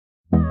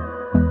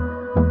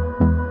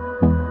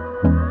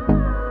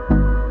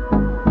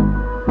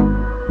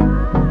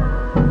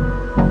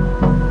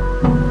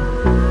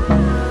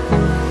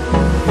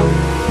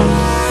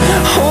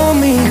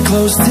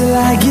close till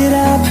I get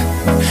up.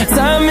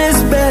 Time is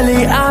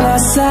barely on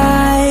our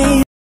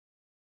side.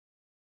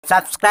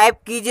 Subscribe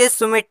कीजिए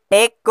Sumit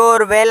take को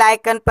और bell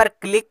icon पर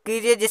click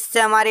कीजिए जिससे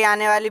हमारी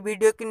आने वाली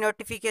वीडियो की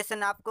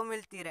नोटिफिकेशन आपको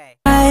मिलती रहे।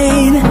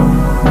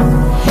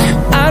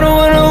 I don't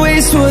wanna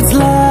waste what's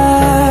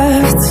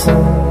left.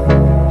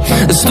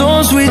 The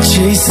storms we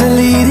chase are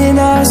leading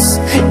us,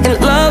 and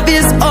love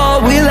is all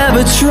we'll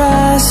ever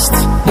trust.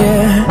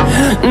 Yeah,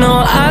 no,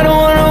 I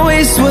don't wanna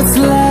waste what's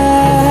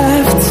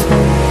left.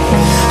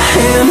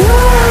 And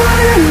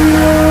on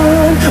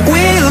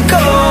we'll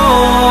go,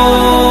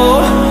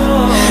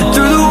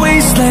 through the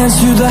wastelands,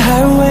 through the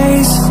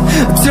highways,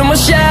 till my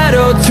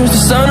shadow turns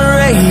to sun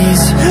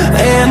rays.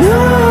 And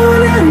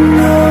on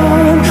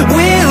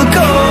we'll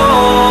go,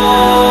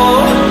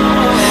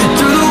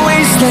 through the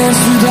wastelands,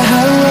 through the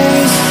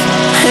highways,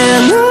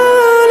 and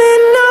on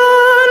we'll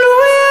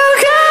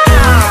go.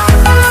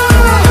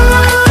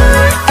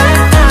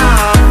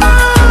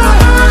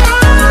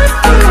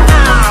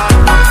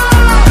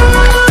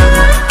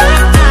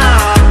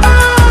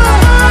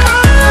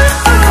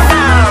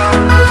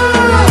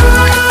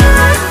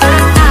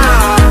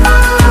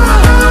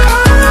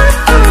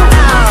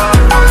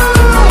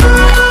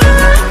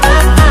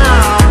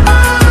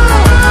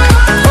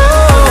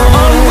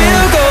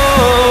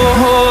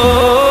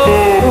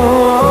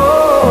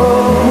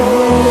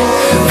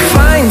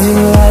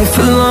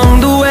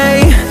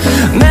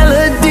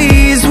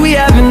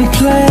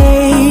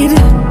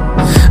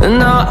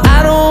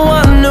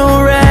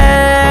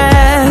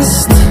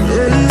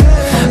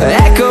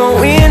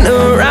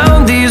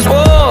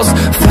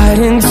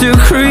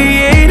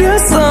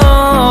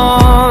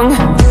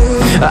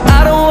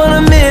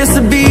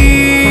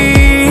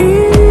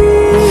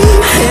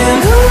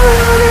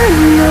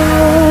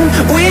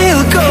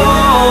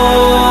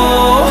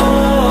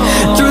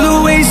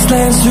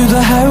 Through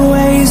the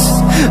highways,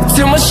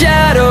 till my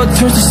shadow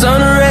turns to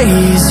sun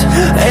rays.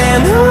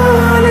 And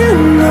on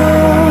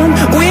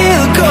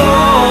we'll go,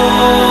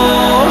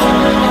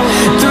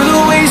 through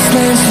the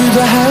wastelands, through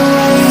the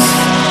highways,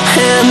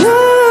 and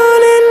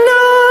on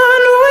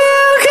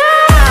we'll go.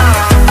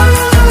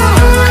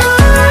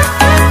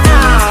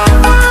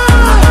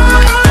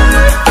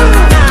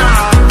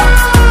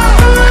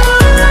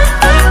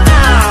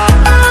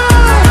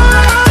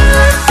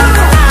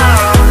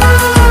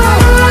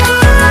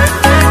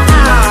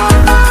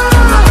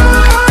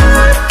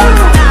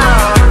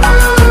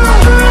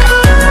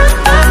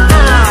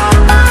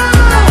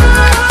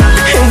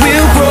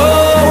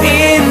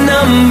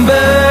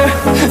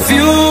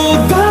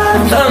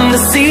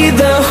 See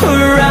the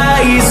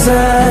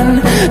horizon,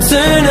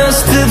 turn us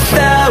to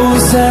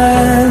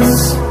thousands,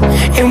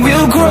 and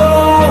we'll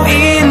grow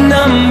in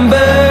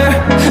number,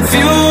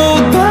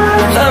 fueled by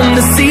them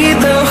to see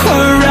the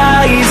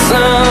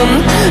horizon,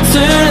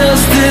 turn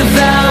us to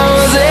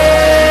thousands.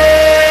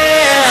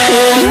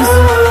 And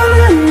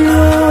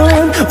on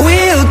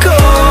we'll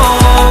go,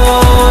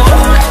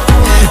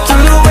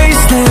 through the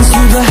wastelands,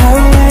 through the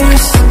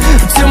highways,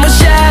 till my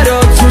shadow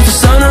turns to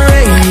sun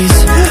rays.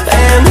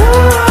 And on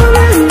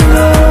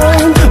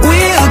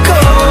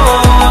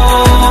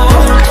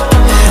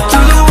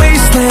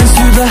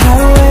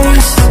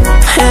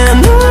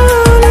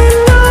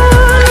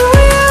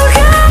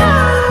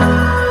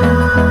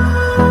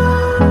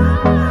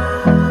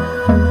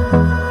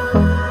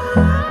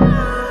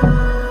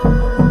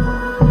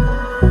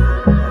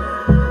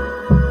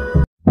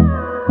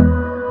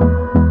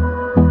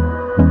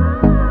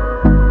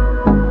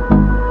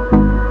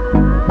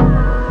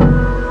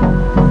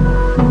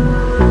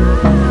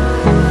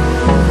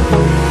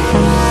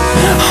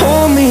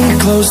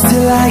close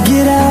till I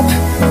get up.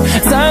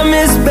 Time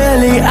is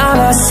barely on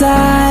our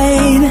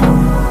side.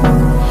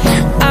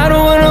 I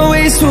don't wanna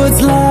waste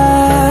what's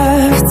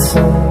left.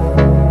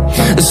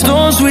 The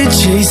storms we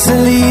chase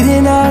are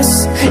leading us,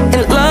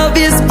 and love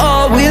is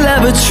all we'll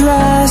ever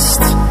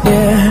trust.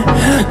 Yeah,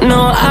 no,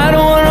 I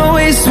don't wanna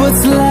waste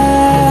what's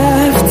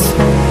left.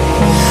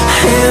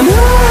 And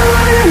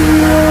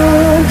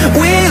on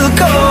we'll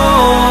go,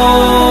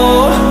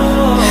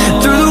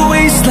 through the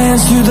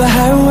wastelands, through the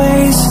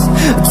highways,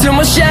 till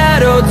my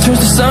shadow turns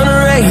to sun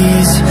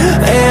rays.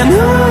 And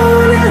on